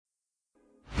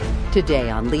Today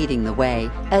on Leading the Way,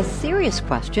 a serious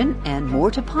question and more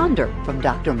to ponder from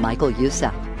Dr. Michael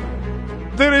Youssef.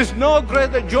 There is no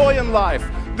greater joy in life.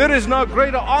 There is no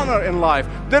greater honor in life.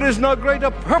 There is no greater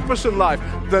purpose in life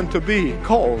than to be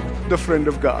called the friend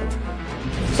of God.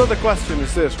 So the question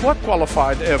is this: what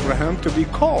qualified Abraham to be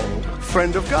called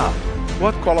friend of God?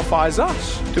 What qualifies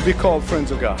us to be called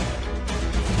friends of God?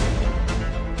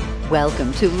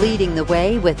 Welcome to Leading the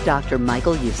Way with Dr.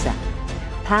 Michael Youssef,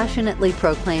 passionately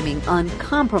proclaiming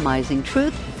uncompromising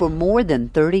truth for more than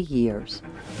 30 years.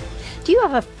 Do you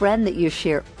have a friend that you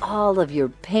share all of your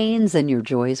pains and your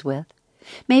joys with?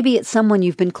 Maybe it's someone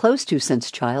you've been close to since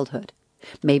childhood.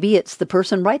 Maybe it's the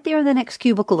person right there in the next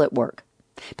cubicle at work.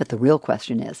 But the real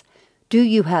question is, do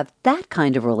you have that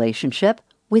kind of relationship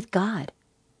with God?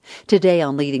 Today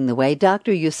on Leading the Way,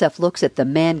 Dr. Youssef looks at the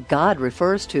man God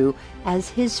refers to as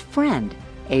his friend,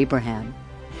 Abraham.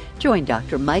 Join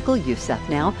Dr. Michael Youssef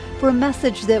now for a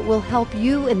message that will help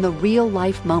you in the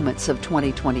real-life moments of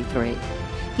 2023.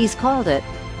 He's called it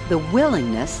The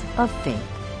Willingness of Faith.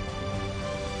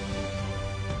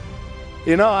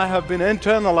 You know, I have been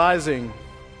internalizing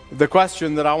the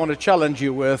question that I want to challenge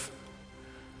you with.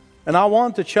 And I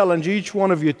want to challenge each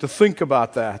one of you to think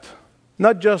about that.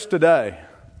 Not just today,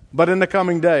 but in the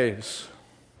coming days.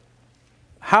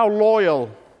 How loyal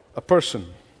a person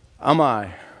am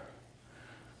I?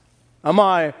 Am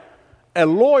I a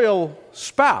loyal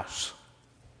spouse?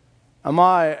 Am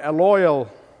I a loyal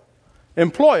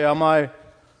employee? Am I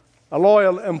a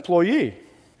loyal employee?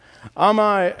 Am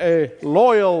I a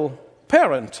loyal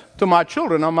parent to my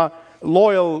children? Am I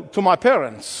loyal to my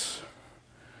parents?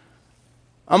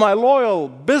 Am I a loyal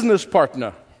business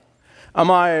partner?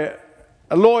 Am I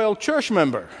a loyal church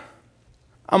member?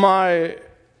 Am I a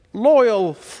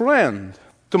loyal friend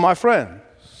to my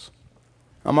friends?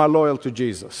 Am I loyal to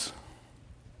Jesus?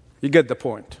 You get the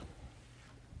point.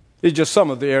 It's just some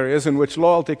of the areas in which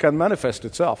loyalty can manifest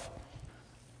itself.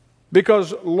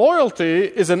 Because loyalty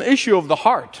is an issue of the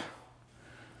heart.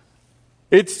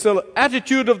 It's the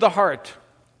attitude of the heart.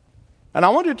 And I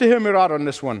want you to hear me out on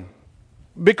this one.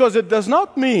 Because it does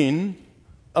not mean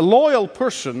a loyal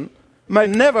person may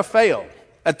never fail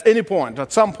at any point,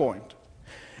 at some point.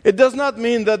 It does not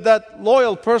mean that that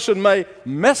loyal person may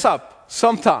mess up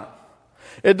sometime.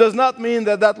 It does not mean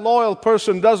that that loyal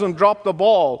person doesn't drop the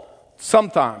ball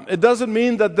sometime. It doesn't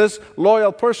mean that this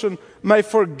loyal person may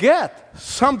forget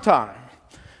sometime.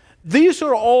 These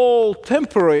are all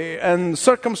temporary and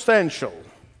circumstantial.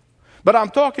 But I'm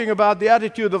talking about the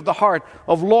attitude of the heart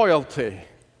of loyalty.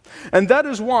 And that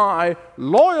is why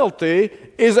loyalty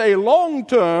is a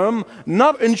long-term,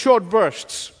 not in short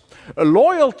bursts.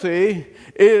 Loyalty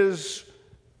is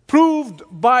proved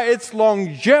by its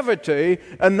longevity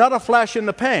and not a flash in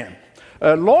the pan.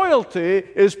 Loyalty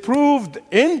is proved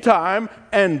in time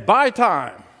and by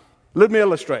time. Let me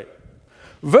illustrate.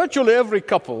 Virtually every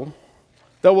couple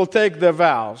that will take their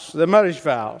vows, their marriage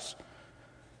vows,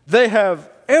 they have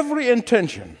every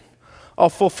intention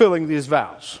of fulfilling these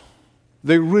vows.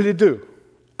 They really do.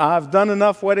 I've done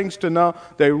enough weddings to know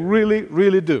they really,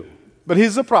 really do. But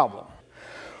here's the problem.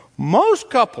 Most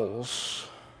couples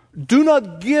do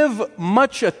not give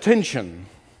much attention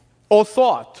or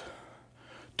thought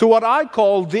to what I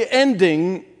call the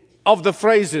ending of the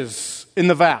phrases in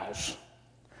the vows.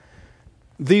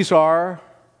 These are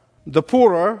the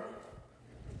poorer,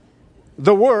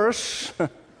 the worse,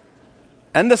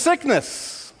 and the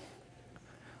sickness.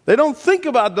 They don't think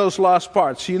about those last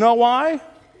parts. You know why?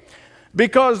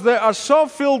 Because they are so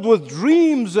filled with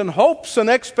dreams and hopes and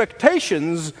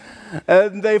expectations,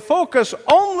 and they focus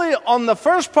only on the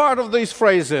first part of these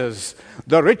phrases: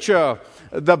 the richer,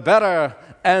 the better,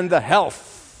 and the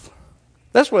health.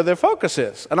 That's where their focus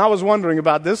is. And I was wondering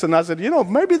about this, and I said,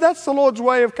 maybe that's the Lord's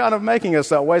way of kind of making us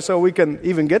that way so we can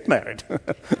even get married.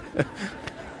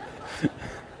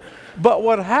 But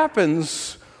what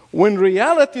happens when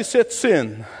reality sets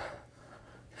in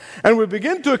and we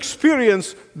begin to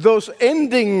experience those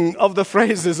ending of the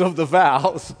phrases of the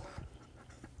vows,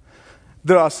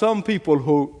 there are some people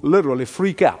who literally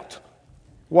freak out.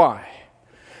 Why?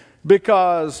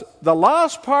 Because the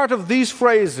last part of these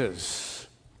phrases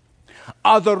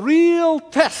are the real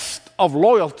test of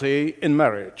loyalty in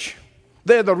marriage.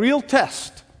 They're the real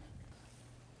test.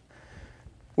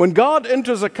 When God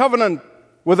enters a covenant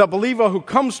with a believer who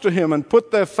comes to Him and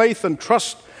put their faith and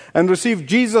trust and receive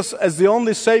Jesus as the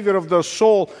only Savior of their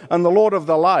soul and the Lord of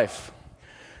their life,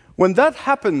 when that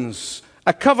happens,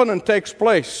 a covenant takes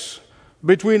place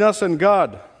between us and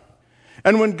God.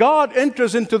 And when God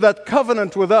enters into that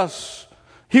covenant with us,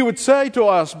 He would say to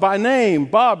us by name,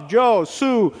 Bob, Joe,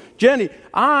 Sue, Jenny,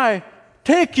 I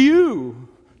take you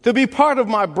to be part of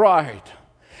my bride,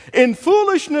 in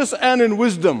foolishness and in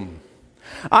wisdom.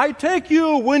 I take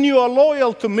you when you are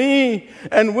loyal to me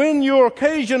and when you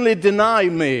occasionally deny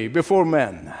me before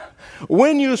men.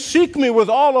 When you seek me with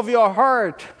all of your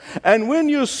heart and when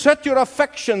you set your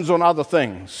affections on other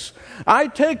things. I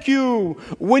take you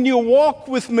when you walk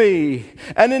with me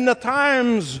and in the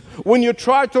times when you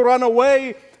try to run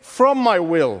away from my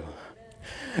will.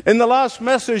 In the last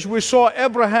message, we saw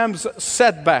Abraham's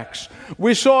setbacks.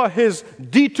 We saw his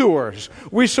detours.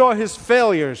 We saw his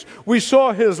failures. We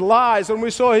saw his lies and we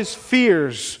saw his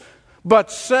fears.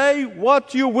 But say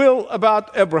what you will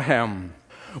about Abraham.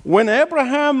 When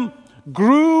Abraham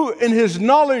grew in his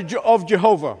knowledge of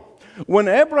Jehovah, when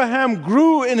Abraham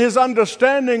grew in his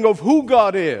understanding of who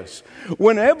God is,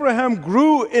 when Abraham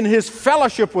grew in his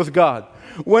fellowship with God,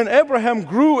 when Abraham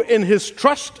grew in his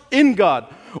trust in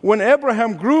God, when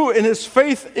Abraham grew in his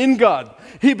faith in God,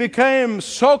 he became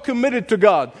so committed to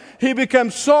God, he became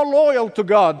so loyal to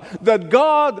God, that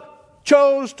God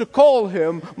chose to call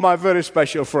him my very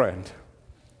special friend.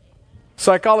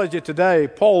 Psychology Today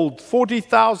polled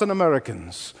 40,000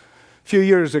 Americans a few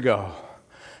years ago,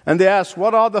 and they asked,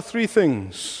 what are the 3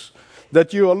 things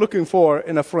that you are looking for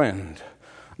in a friend?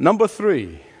 Number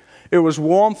 3, it was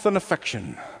warmth and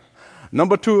affection.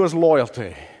 Number 2 was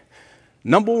loyalty.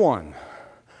 Number 1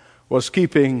 was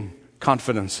keeping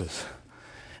confidences.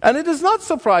 And it is not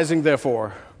surprising,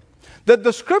 therefore, that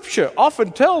the Scripture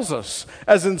often tells us,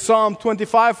 as in Psalm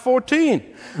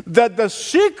 25:14, that the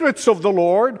secrets of the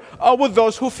Lord are with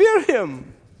those who fear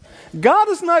Him. God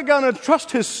is not going to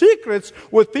trust His secrets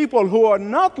with people who are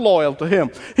not loyal to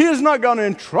Him. He is not going to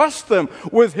entrust them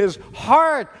with His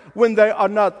heart when they are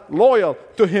not loyal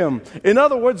to Him. In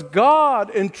other words,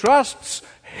 God entrusts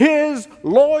His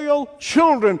loyal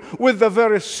children with the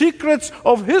very secrets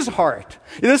of His heart.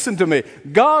 Listen to me.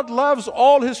 God loves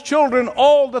all His children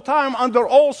all the time under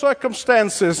all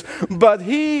circumstances, but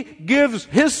He gives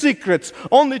His secrets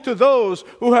only to those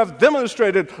who have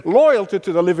demonstrated loyalty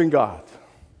to the living God.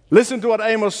 Listen to what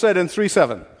Amos said in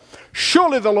 3:7.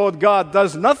 Surely the Lord God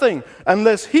does nothing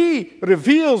unless He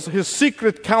reveals His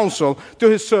secret counsel to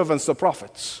His servants, the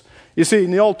prophets. You see,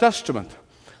 in the Old Testament,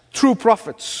 true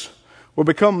prophets will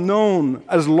become known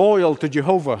as loyal to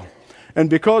Jehovah. And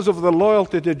because of the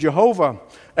loyalty to Jehovah,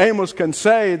 Amos can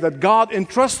say that God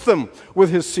entrusts them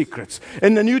with His secrets.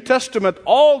 In the New Testament,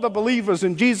 all the believers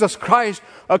in Jesus Christ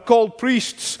are called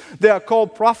priests. They are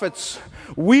called prophets.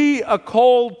 We are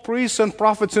called priests and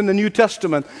prophets in the New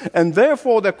Testament. And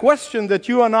therefore, the question that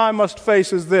you and I must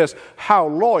face is this: how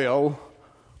loyal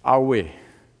are we?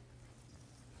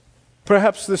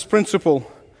 Perhaps this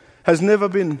principle has never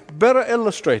been better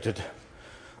illustrated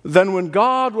than when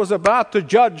God was about to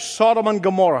judge Sodom and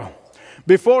Gomorrah.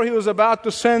 Before He was about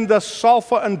to send the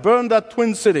sulfur and burn that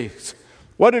twin cities,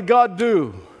 what did God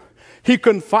do? He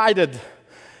confided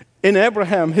in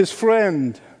Abraham, his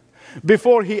friend,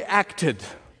 before He acted.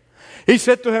 He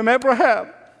said to him,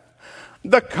 Abraham,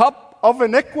 the cup of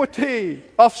iniquity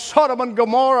of Sodom and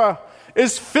Gomorrah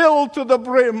is filled to the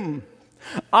brim.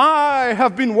 I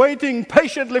have been waiting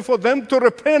patiently for them to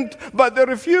repent, but they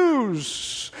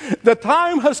refuse. The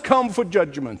time has come for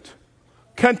judgment.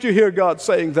 Can't you hear God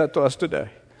saying that to us today?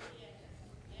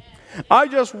 I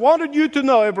just wanted you to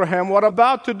know, Abraham, what I'm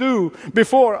about to do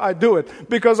before I do it.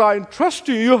 Because I entrust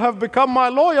you, you have become my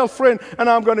loyal friend, and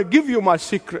I'm going to give you my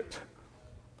secret.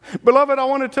 Beloved, I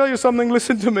want to tell you something.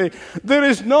 Listen to me. There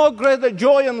is no greater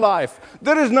joy in life.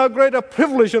 There is no greater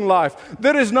privilege in life.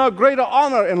 There is no greater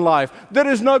honor in life. There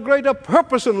is no greater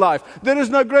purpose in life. There is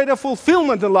no greater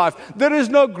fulfillment in life. There is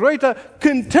no greater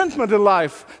contentment in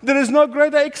life. There is no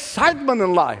greater excitement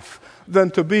in life than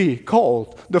to be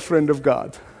called the friend of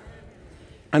God.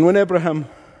 And when Abraham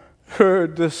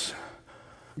heard this,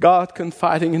 God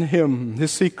confiding in him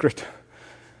His secret,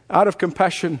 out of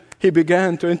compassion, he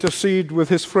began to intercede with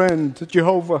his friend,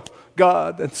 Jehovah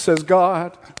God, and says,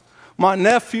 God, my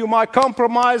nephew, my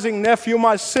compromising nephew,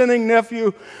 my sinning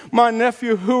nephew, my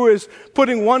nephew who is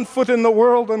putting one foot in the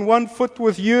world and one foot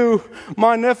with you,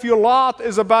 my nephew Lot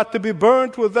is about to be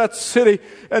burnt with that city,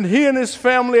 and he and his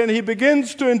family, and he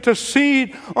begins to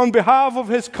intercede on behalf of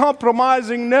his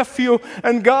compromising nephew,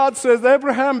 and God says,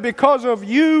 Abraham, because of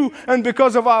you and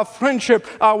because of our friendship,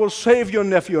 I will save your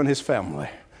nephew and his family.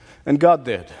 And God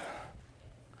did.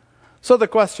 So the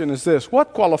question is this: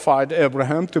 what qualified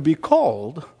Abraham to be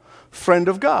called friend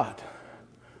of God?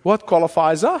 What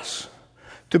qualifies us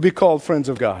to be called friends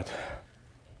of God?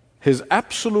 His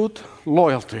absolute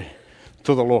loyalty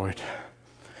to the Lord.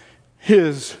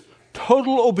 His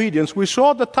total obedience. We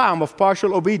saw the time of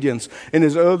partial obedience in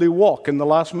his early walk in the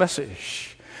last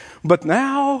message. But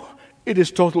now it is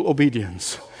total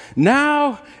obedience.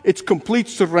 Now it's complete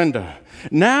surrender.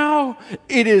 Now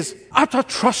it is utter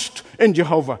trust in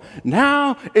Jehovah.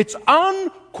 Now it's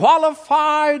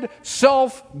unqualified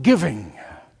self-giving.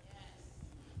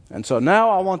 And so now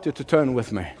I want you to turn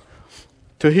with me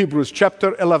to Hebrews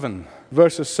chapter 11,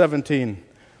 verses 17.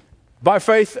 By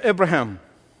faith, Abraham,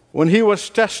 when he was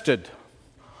tested,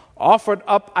 offered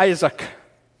up Isaac.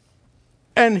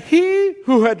 And he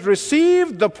who had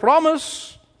received the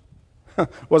promise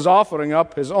was offering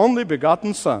up his only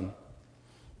begotten son.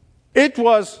 It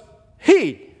was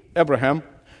he, Abraham,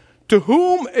 to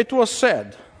whom it was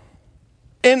said,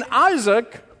 in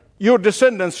Isaac your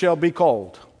descendants shall be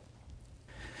called.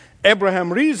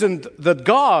 Abraham reasoned that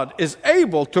God is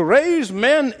able to raise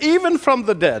men even from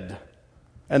the dead.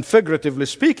 And figuratively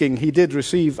speaking, he did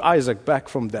receive Isaac back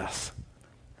from death.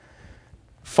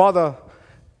 Father,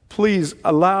 please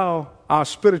allow our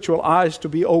spiritual eyes to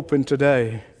be open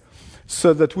today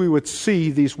so that we would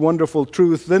see these wonderful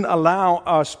truths. Then allow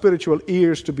our spiritual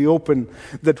ears to be open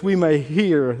that we may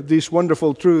hear these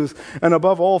wonderful truths. And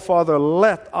above all, Father,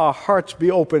 let our hearts be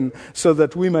open so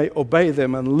that we may obey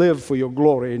them and live for your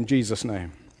glory in Jesus'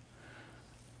 name.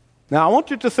 Now, I want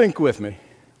you to think with me.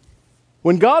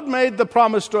 When God made the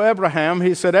promise to Abraham,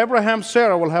 he said, Abraham,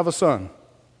 Sarah will have a son.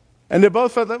 And they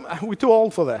both said, we're too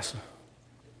old for this.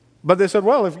 But they said,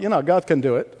 well, if God can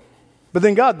do it. But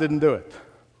then God didn't do it.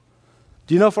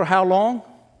 Do you know for how long?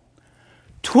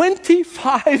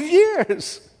 25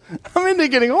 years. I mean, they're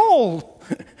getting old.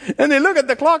 And they look at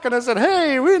the clock and they said,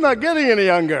 hey, we're not getting any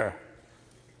younger.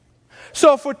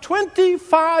 So for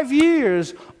 25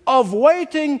 years of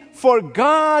waiting for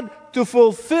God to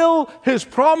fulfill his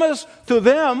promise to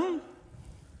them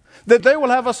that they will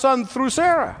have a son through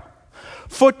Sarah.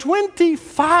 For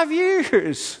 25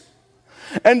 years.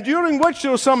 And during which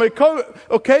there were some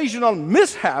occasional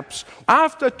mishaps,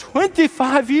 after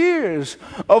 25 years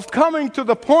of coming to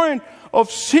the point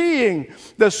of seeing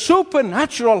the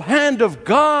supernatural hand of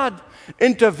God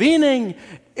intervening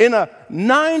in a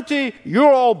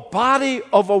 90-year-old body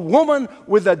of a woman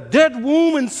with a dead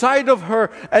womb inside of her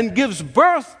and gives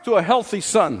birth to a healthy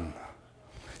son,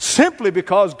 simply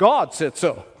because God said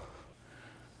so.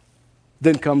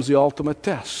 Then comes the ultimate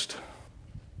test.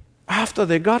 After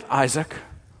they got Isaac,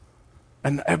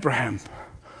 and Abraham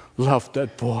loved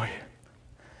that boy.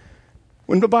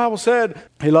 When the Bible said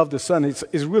he loved his son,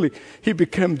 he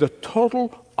became the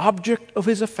total object of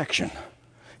his affection.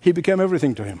 He became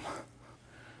everything to him.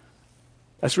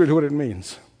 That's really what it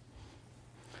means.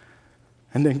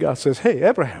 And then God says, hey,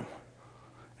 Abraham,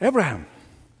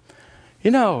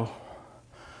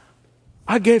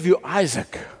 I gave you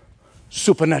Isaac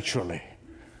supernaturally.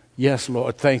 Yes,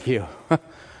 Lord, thank you.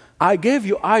 I gave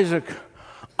you Isaac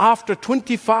after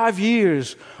 25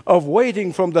 years of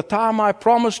waiting from the time I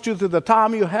promised you to the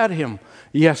time you had him.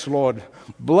 Yes, Lord,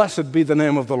 blessed be the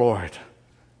name of the Lord.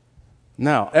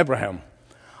 Now, Abraham,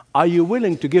 are you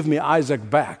willing to give me Isaac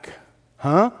back?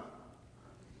 Huh?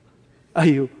 Are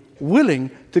you willing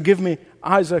to give me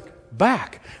Isaac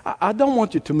back? I don't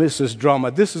want you to miss this drama.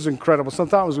 This is incredible.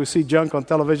 Sometimes we see junk on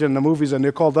television and the movies and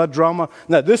they call that drama.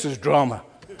 No, this is drama.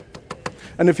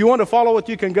 And if you want to follow it,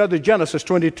 you can go to Genesis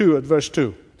 22 at verse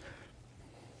 2.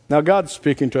 Now God's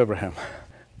speaking to Abraham.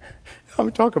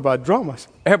 I'm talking about dramas.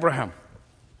 Abraham,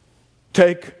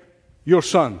 take your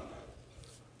son.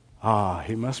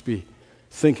 He must be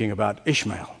thinking about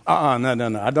Ishmael.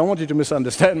 No. I don't want you to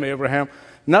misunderstand me, Abraham.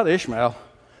 Not Ishmael.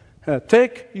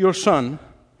 Take your son,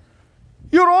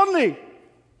 your only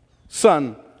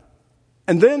son.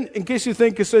 And then, in case you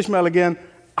think it's Ishmael again,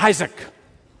 Isaac,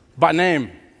 by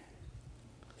name.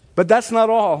 But that's not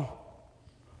all.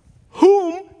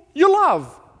 Whom you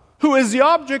love, who is the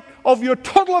object of your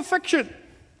total affection.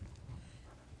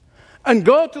 And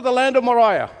go to the land of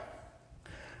Moriah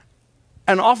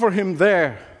and offer him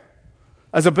there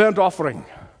as a burnt offering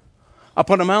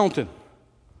upon a mountain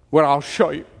where I'll show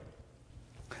you.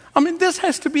 I mean, this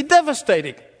has to be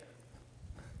devastating.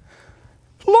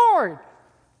 Lord,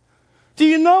 do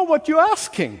you know what you're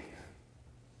asking?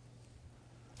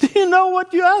 Do you know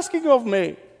what you're asking of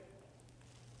me?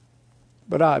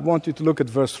 But I want you to look at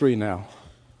verse 3 now.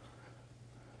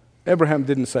 Abraham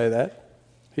didn't say that.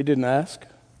 He didn't ask.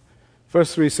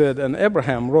 Verse 3 said, and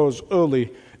Abraham rose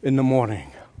early in the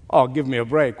morning. Oh, give me a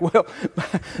break. Well,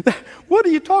 what are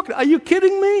you talking? Are you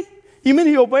kidding me? You mean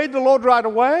he obeyed the Lord right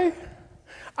away?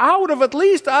 I would have at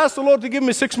least asked the Lord to give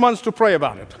me 6 months to pray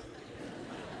about it.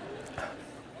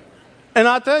 And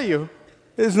I tell you,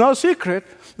 it's no secret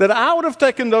that I would have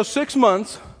taken those 6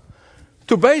 months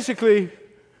to basically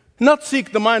not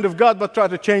seek the mind of God, but try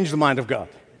to change the mind of God.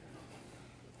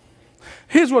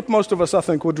 Here's what most of us, I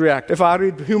think, would react if I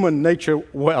read human nature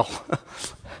well.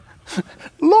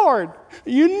 Lord,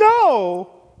 you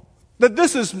know that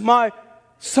this is my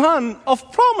son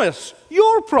of promise,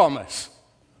 your promise.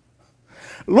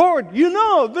 Lord, you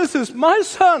know this is my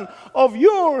son of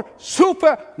your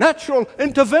supernatural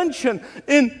intervention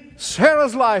in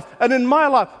Sarah's life and in my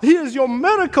life. He is your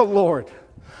miracle, Lord.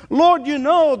 Lord, you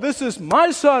know this is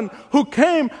my son who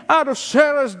came out of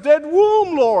Sarah's dead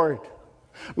womb, Lord.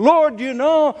 Lord, you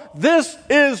know this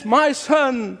is my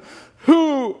son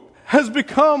who has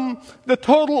become the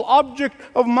total object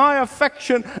of my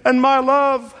affection and my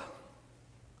love.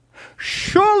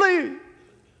 Surely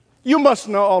you must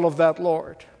know all of that,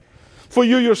 Lord. For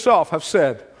you yourself have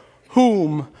said,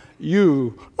 whom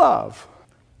you love.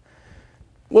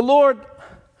 Well, Lord,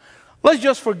 let's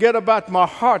just forget about my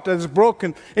heart that is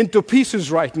broken into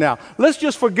pieces right now. Let's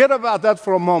just forget about that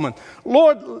for a moment.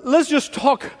 Lord, let's just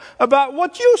talk about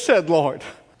what you said, Lord.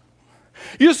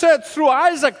 You said through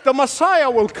Isaac the Messiah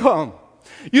will come.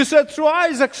 You said through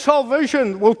Isaac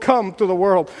salvation will come to the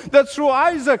world. That through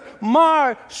Isaac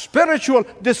my spiritual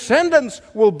descendants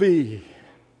will be.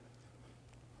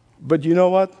 But you know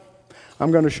what? I'm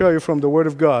going to show you from the Word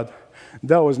of God.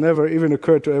 That was never even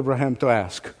occurred to Abraham to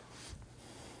ask.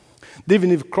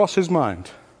 Didn't even cross his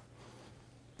mind.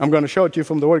 I'm going to show it to you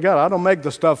from the Word of God. I don't make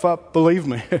the stuff up, believe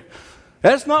me.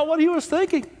 That's not what he was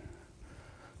thinking.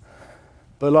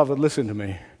 Beloved, listen to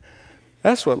me.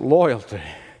 That's what loyalty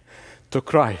to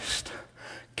Christ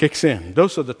kicks in.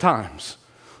 Those are the times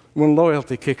when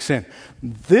loyalty kicks in.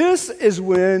 This is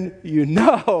when you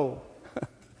know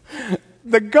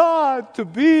the God to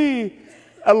be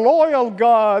a loyal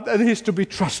God and He's to be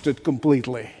trusted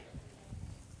completely.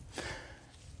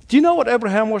 Do you know what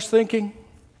Abraham was thinking?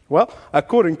 Well,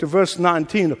 according to verse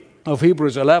 19 of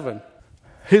Hebrews 11,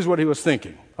 here's what he was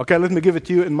thinking. Okay, let me give it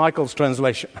to you in Michael's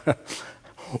translation.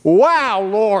 Wow,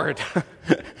 Lord,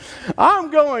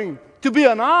 I'm going to be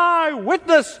an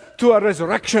eyewitness to a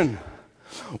resurrection.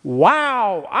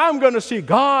 Wow, I'm going to see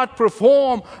God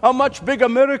perform a much bigger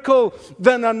miracle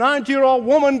than a 90-year-old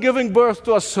woman giving birth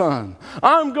to a son.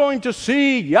 I'm going to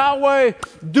see Yahweh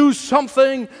do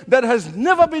something that has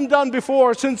never been done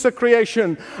before since the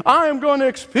creation. I'm going to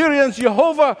experience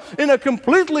Jehovah in a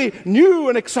completely new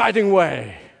and exciting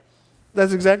way.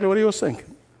 That's exactly what he was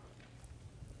thinking.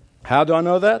 How do I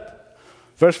know that?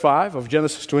 Verse 5 of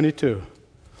Genesis 22.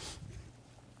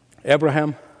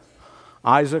 Abraham,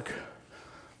 Isaac,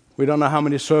 we don't know how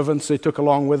many servants they took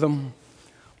along with them,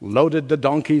 loaded the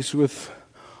donkeys with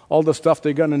all the stuff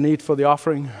they're going to need for the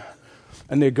offering,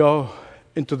 and they go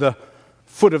into the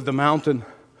foot of the mountain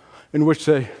in which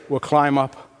they will climb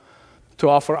up to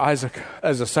offer Isaac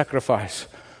as a sacrifice.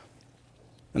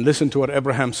 And listen to what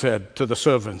Abraham said to the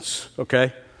servants,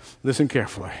 okay? Listen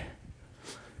carefully.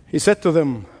 He said to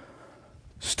them,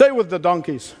 stay with the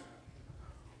donkeys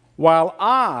while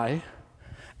I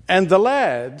and the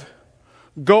lad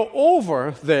go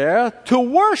over there to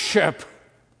worship.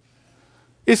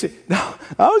 You see, now,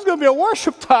 that was going to be a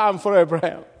worship time for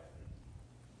Abraham.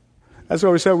 That's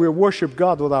why we say we worship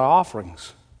God with our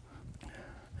offerings.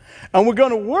 And we're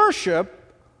going to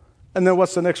worship, and then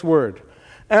what's the next word?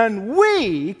 And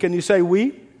we, can you say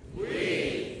we?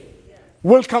 We.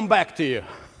 We'll come back to you.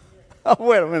 Oh,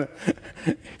 wait a minute.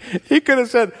 He could have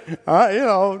said,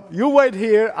 you wait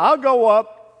here, I'll go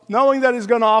up, knowing that he's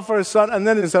going to offer his son, and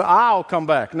then he said, I'll come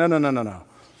back. No.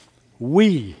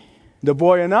 We, the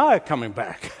boy and I, are coming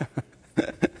back.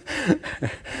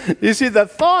 You see, the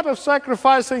thought of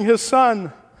sacrificing his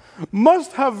son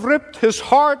must have ripped his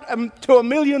heart to a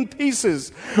million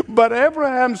pieces. But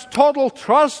Abraham's total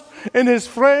trust in his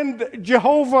friend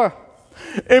Jehovah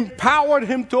empowered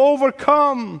him to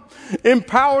overcome,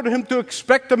 empowered him to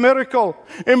expect a miracle,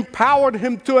 empowered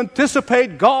him to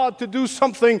anticipate God to do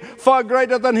something far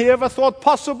greater than he ever thought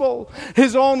possible.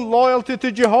 His own loyalty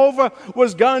to Jehovah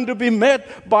was going to be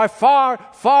met by far,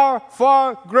 far,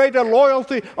 far greater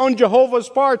loyalty on Jehovah's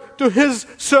part to his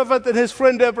servant and his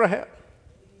friend Abraham.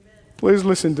 Please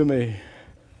listen to me.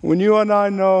 When you and I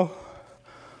know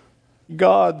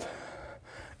God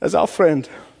as our friend,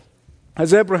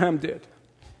 as Abraham did,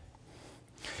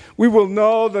 we will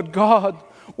know that God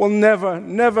will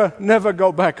never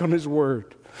go back on His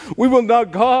word. We will know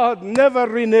God never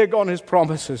renege on His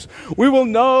promises. We will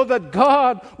know that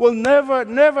God will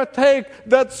never take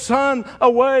that son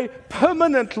away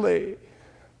permanently.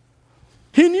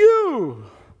 He knew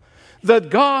that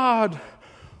God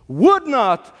would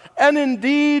not and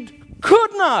indeed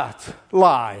could not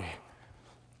lie.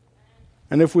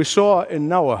 And if we saw in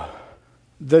Noah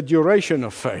the duration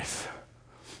of faith,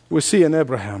 we see in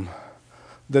Abraham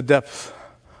the depth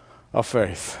of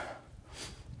faith.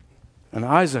 And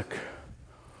Isaac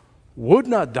would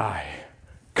not die,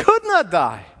 could not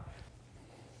die.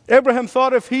 Abraham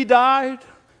thought if he died,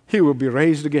 he would be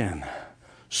raised again,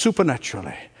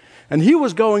 supernaturally. And he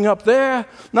was going up there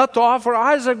not to offer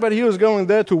Isaac, but he was going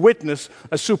there to witness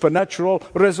a supernatural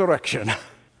resurrection.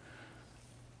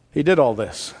 He did all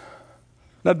this,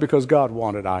 not because God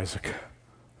wanted Isaac,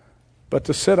 but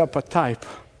to set up a type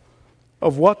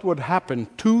of what would happen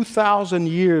 2,000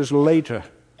 years later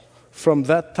from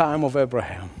that time of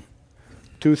Abraham.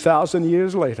 2,000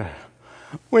 years later,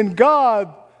 when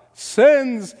God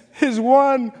sends His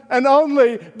one and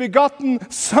only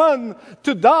begotten Son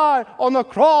to die on a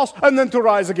cross and then to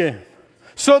rise again,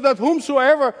 so that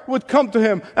whomsoever would come to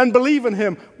Him and believe in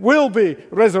Him will be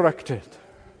resurrected.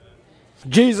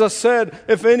 Jesus said,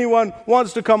 if anyone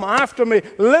wants to come after me,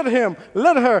 let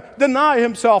her deny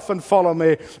himself and follow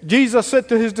me. Jesus said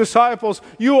to His disciples,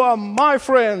 you are my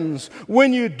friends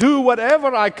when you do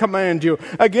whatever I command you.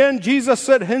 Again, Jesus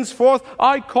said, henceforth,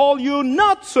 I call you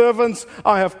not servants,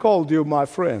 I have called you my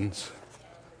friends.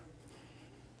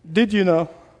 Did you know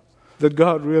that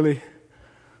God really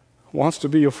wants to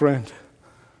be your friend?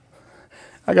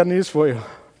 I got news for you.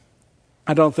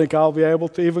 I don't think I'll be able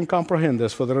to even comprehend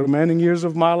this for the remaining years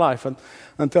of my life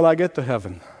until I get to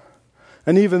heaven.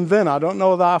 And even then, I don't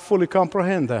know that I fully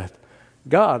comprehend that.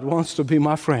 God wants to be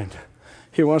my friend.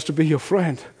 He wants to be your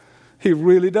friend. He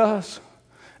really does.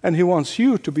 And He wants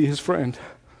you to be His friend.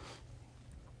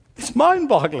 It's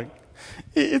mind-boggling.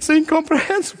 It's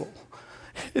incomprehensible.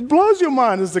 It blows your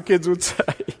mind, as the kids would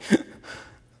say.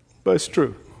 But it's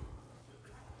true.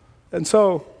 And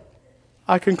so,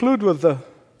 I conclude with the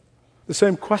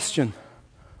same question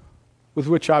with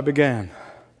which I began.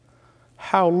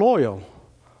 How loyal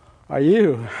are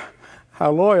you?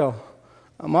 How loyal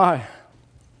am I?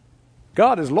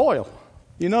 God is loyal.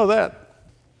 You know that.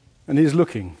 And He's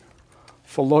looking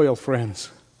for loyal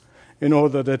friends in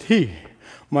order that He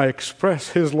might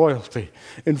express His loyalty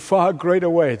in far greater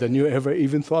way than you ever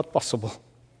even thought possible.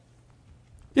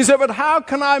 You say, but how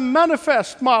can I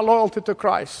manifest my loyalty to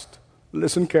Christ?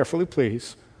 Listen carefully,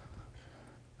 please.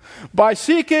 By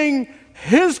seeking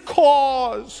His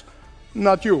cause,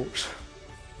 not yours.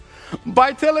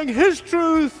 By telling His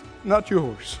truth, not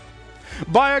yours.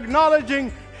 By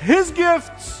acknowledging His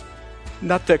gifts,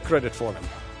 not take credit for them.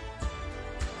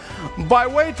 By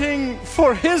waiting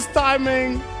for His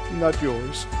timing, not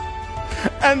yours.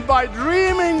 And by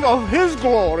dreaming of His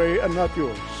glory and not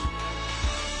yours.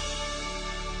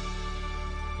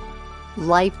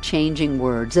 Life-changing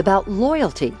words about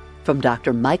loyalty from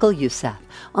Dr. Michael Youssef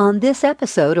on this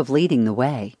episode of Leading the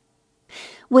Way.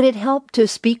 Would it help to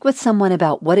speak with someone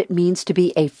about what it means to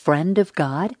be a friend of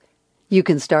God? You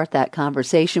can start that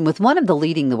conversation with one of the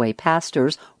Leading the Way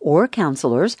pastors or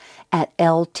counselors at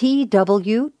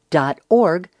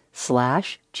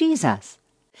ltw.org/Jesus.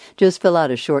 Just fill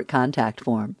out a short contact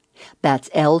form. That's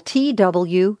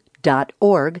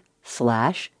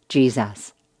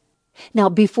ltw.org/Jesus. Now,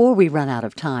 before we run out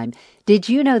of time, did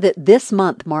you know that this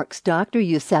month marks Dr.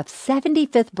 Youssef's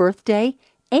 75th birthday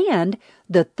and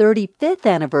the 35th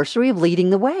anniversary of Leading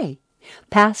the Way?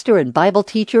 Pastor and Bible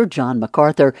teacher John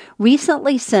MacArthur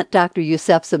recently sent Dr.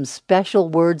 Youssef some special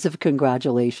words of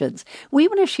congratulations. We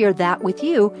want to share that with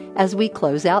you as we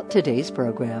close out today's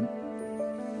program.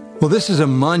 Well, this is a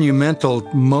monumental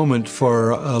moment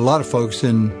for a lot of folks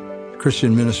in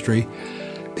Christian ministry.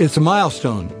 It's a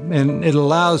milestone, and it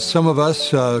allows some of us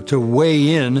to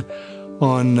weigh in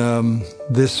on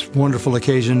this wonderful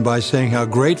occasion by saying how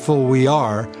grateful we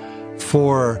are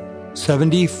for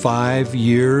 75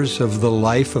 years of the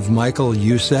life of Michael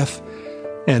Youssef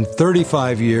and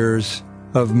 35 years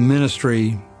of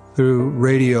ministry through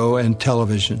radio and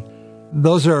television.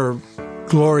 Those are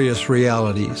glorious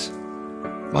realities.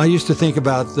 I used to think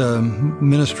about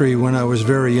ministry when I was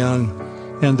very young,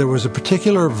 and there was a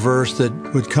particular verse that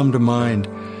would come to mind.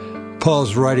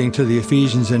 Paul's writing to the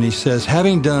Ephesians, and he says,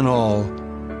 having done all,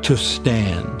 to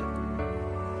stand.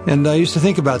 And I used to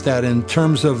think about that in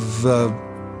terms of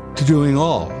doing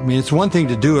all. I mean, it's one thing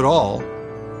to do it all,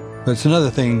 but it's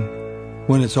another thing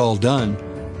when it's all done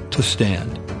to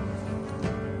stand.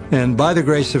 And by the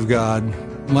grace of God,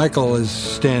 Michael is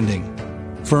standing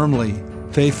firmly,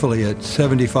 faithfully at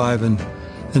 75, and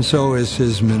so is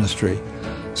his ministry.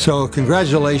 So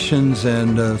congratulations,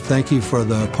 and thank you for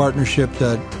the partnership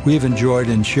that we've enjoyed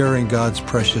in sharing God's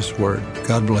precious word.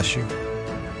 God bless you.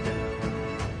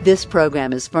 This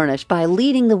program is furnished by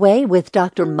Leading the Way with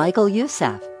Dr. Michael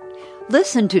Youssef.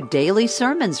 Listen to daily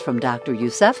sermons from Dr.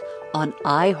 Youssef on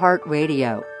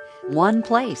iHeartRadio, One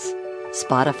Place,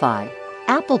 Spotify,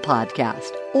 Apple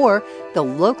Podcast, or the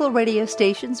local radio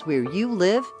stations where you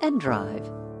live and drive.